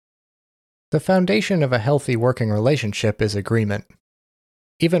The foundation of a healthy working relationship is agreement.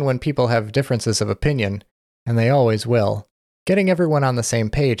 Even when people have differences of opinion, and they always will, getting everyone on the same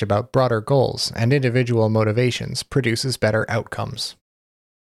page about broader goals and individual motivations produces better outcomes.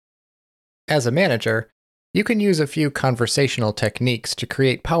 As a manager, you can use a few conversational techniques to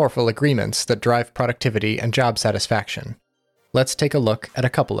create powerful agreements that drive productivity and job satisfaction. Let's take a look at a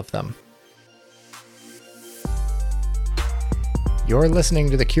couple of them. You're listening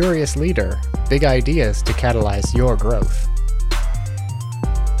to The Curious Leader, big ideas to catalyze your growth.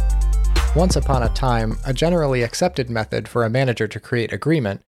 Once upon a time, a generally accepted method for a manager to create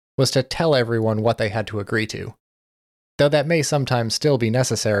agreement was to tell everyone what they had to agree to. Though that may sometimes still be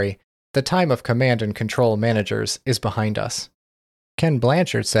necessary, the time of command and control managers is behind us. Ken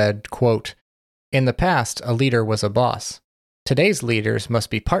Blanchard said, quote, "In the past, a leader was a boss. Today's leaders must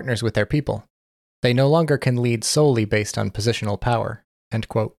be partners with their people. They no longer can lead solely based on positional power." End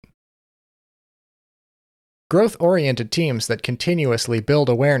quote. Growth-oriented teams that continuously build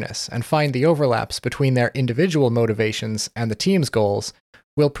awareness and find the overlaps between their individual motivations and the team's goals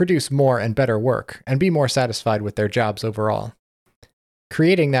will produce more and better work and be more satisfied with their jobs overall.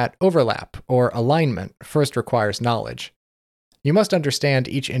 Creating that overlap, or alignment, first requires knowledge. You must understand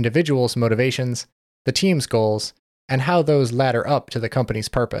each individual's motivations, the team's goals, and how those ladder up to the company's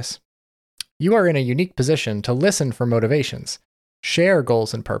purpose. You are in a unique position to listen for motivations, share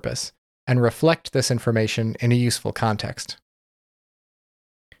goals and purpose, and reflect this information in a useful context.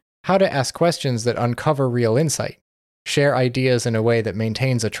 How to ask questions that uncover real insight, share ideas in a way that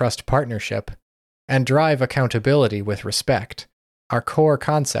maintains a trust partnership, and drive accountability with respect are core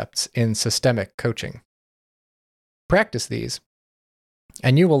concepts in systemic coaching. Practice these,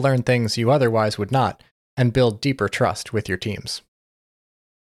 and you will learn things you otherwise would not, and build deeper trust with your teams.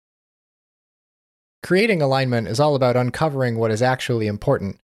 Creating alignment is all about uncovering what is actually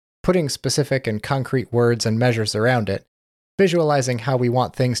important, putting specific and concrete words and measures around it, visualizing how we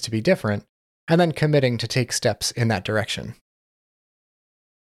want things to be different, and then committing to take steps in that direction.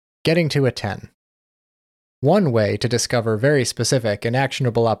 Getting to a 10. One way to discover very specific and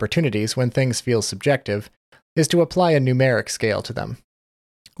actionable opportunities when things feel subjective is to apply a numeric scale to them.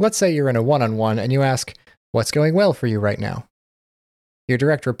 Let's say you're in a one-on-one and you ask, "What's going well for you right now?" Your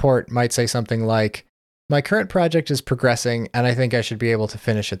direct report might say something like, "My current project is progressing and I think I should be able to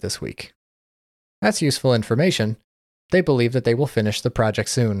finish it this week." That's useful information. They believe that they will finish the project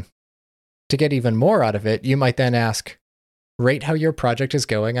soon. To get even more out of it, you might then ask, "Rate how your project is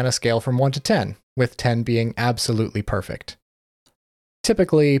going on a scale from 1 to 10, with 10 being absolutely perfect."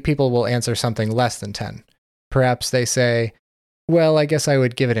 Typically, people will answer something less than 10. Perhaps they say, "Well, I guess I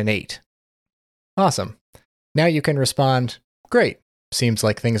would give it an 8. Awesome. Now you can respond, "Great. Seems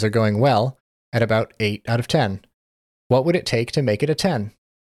like things are going well," at about 8 out of 10. What would it take to make it a 10?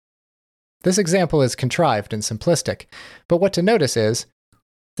 This example is contrived and simplistic, but what to notice is,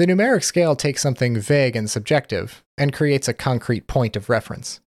 the numeric scale takes something vague and subjective and creates a concrete point of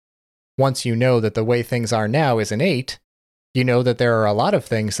reference. Once you know that the way things are now is an 8, you know that there are a lot of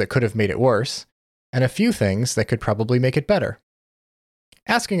things that could have made it worse, and a few things that could probably make it better.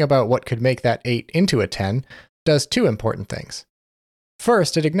 Asking about what could make that 8 into a 10 does two important things.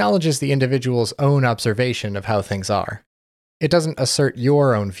 First, it acknowledges the individual's own observation of how things are. It doesn't assert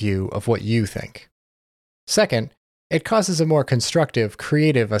your own view of what you think. Second, it causes a more constructive,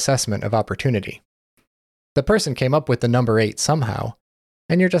 creative assessment of opportunity. The person came up with the number 8 somehow,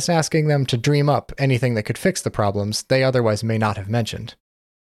 and you're just asking them to dream up anything that could fix the problems they otherwise may not have mentioned.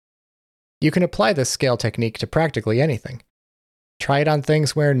 You can apply this scale technique to practically anything. Try it on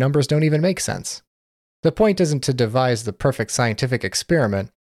things where numbers don't even make sense. The point isn't to devise the perfect scientific experiment,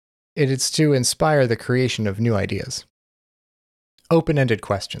 it is to inspire the creation of new ideas. Open-ended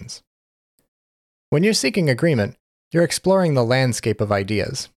questions. When you're seeking agreement, you're exploring the landscape of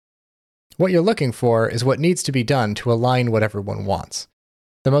ideas. What you're looking for is what needs to be done to align what everyone wants.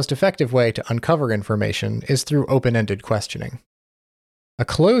 The most effective way to uncover information is through open-ended questioning. A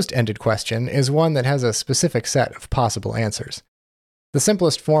closed-ended question is one that has a specific set of possible answers. The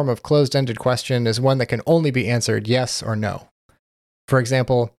simplest form of closed-ended question is one that can only be answered yes or no. For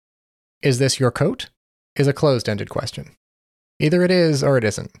example, "Is this your coat?" is a closed-ended question. Either it is or it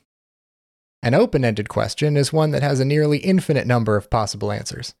isn't. An open-ended question is one that has a nearly infinite number of possible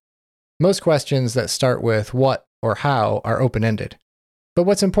answers. Most questions that start with what or how are open-ended. But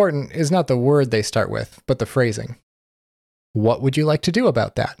what's important is not the word they start with, but the phrasing. "What would you like to do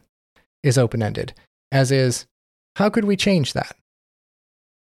about that?" is open-ended, as is, "How could we change that?"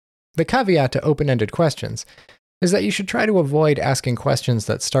 The caveat to open-ended questions is that you should try to avoid asking questions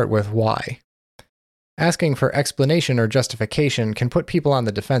that start with why. Asking for explanation or justification can put people on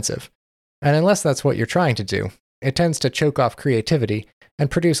the defensive. And unless that's what you're trying to do, it tends to choke off creativity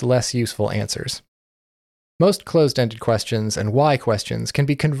and produce less useful answers. Most closed-ended questions and why questions can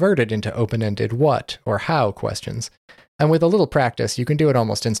be converted into open-ended what or how questions, and with a little practice, you can do it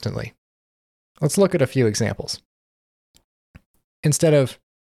almost instantly. Let's look at a few examples. Instead of,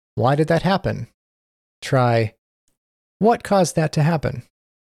 why did that happen? Try, what caused that to happen?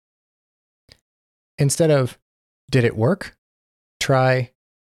 Instead of, did it work? Try,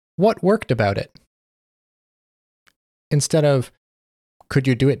 what worked about it? Instead of, could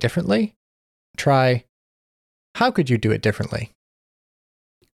you do it differently? Try, how could you do it differently?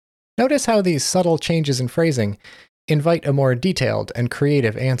 Notice how these subtle changes in phrasing invite a more detailed and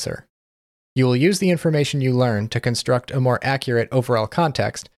creative answer. You will use the information you learn to construct a more accurate overall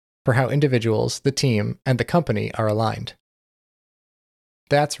context for how individuals, the team, and the company are aligned.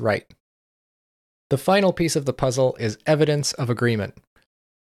 That's right. The final piece of the puzzle is evidence of agreement.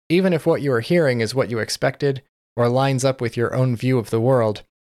 Even if what you are hearing is what you expected or lines up with your own view of the world,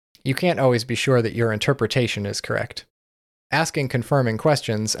 you can't always be sure that your interpretation is correct. Asking confirming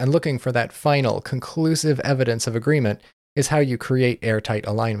questions and looking for that final, conclusive evidence of agreement is how you create airtight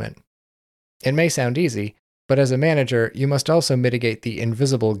alignment. It may sound easy, but as a manager, you must also mitigate the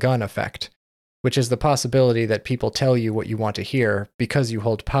invisible gun effect, which is the possibility that people tell you what you want to hear because you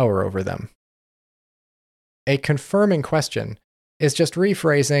hold power over them. A confirming question is just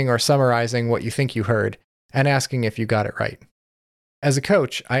rephrasing or summarizing what you think you heard and asking if you got it right. As a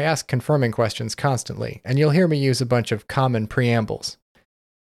coach, I ask confirming questions constantly, and you'll hear me use a bunch of common preambles.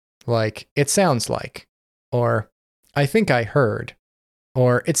 Like, it sounds like, or I think I heard,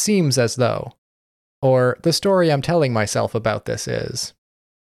 or it seems as though, or the story I'm telling myself about this is.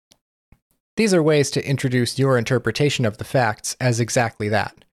 These are ways to introduce your interpretation of the facts as exactly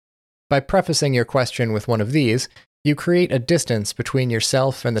that. By prefacing your question with one of these, you create a distance between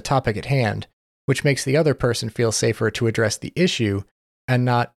yourself and the topic at hand, which makes the other person feel safer to address the issue and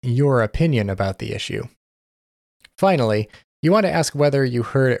not your opinion about the issue. Finally, you want to ask whether you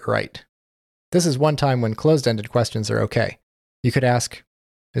heard it right. This is one time when closed-ended questions are okay. You could ask,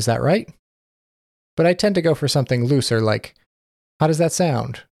 is that right? But I tend to go for something looser like, how does that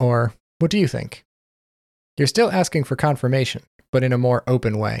sound? Or, what do you think? You're still asking for confirmation, but in a more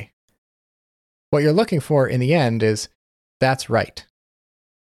open way. What you're looking for in the end is, that's right.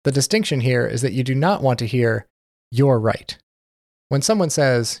 The distinction here is that you do not want to hear, you're right. When someone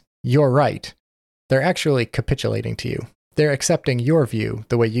says, you're right, they're actually capitulating to you. They're accepting your view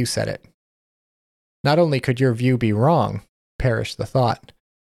the way you said it. Not only could your view be wrong, perish the thought,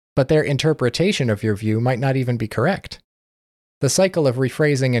 but their interpretation of your view might not even be correct. The cycle of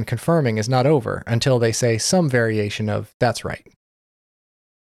rephrasing and confirming is not over until they say some variation of, that's right.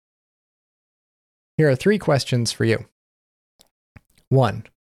 Here are 3 questions for you. 1.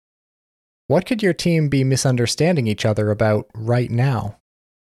 What could your team be misunderstanding each other about right now?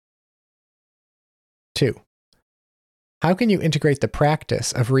 2. How can you integrate the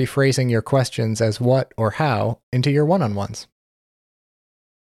practice of rephrasing your questions as what or how into your one-on-ones?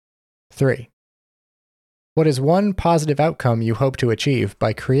 3. What is one positive outcome you hope to achieve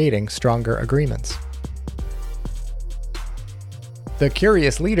by creating stronger agreements? The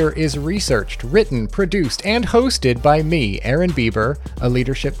Curious Leader is researched, written, produced, and hosted by me, Aaron Bieber, a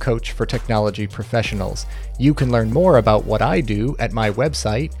leadership coach for technology professionals. You can learn more about what I do at my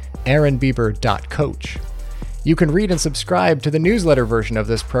website, aaronbieber.coach. You can read and subscribe to the newsletter version of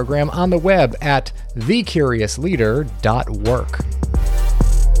this program on the web at thecuriousleader.work.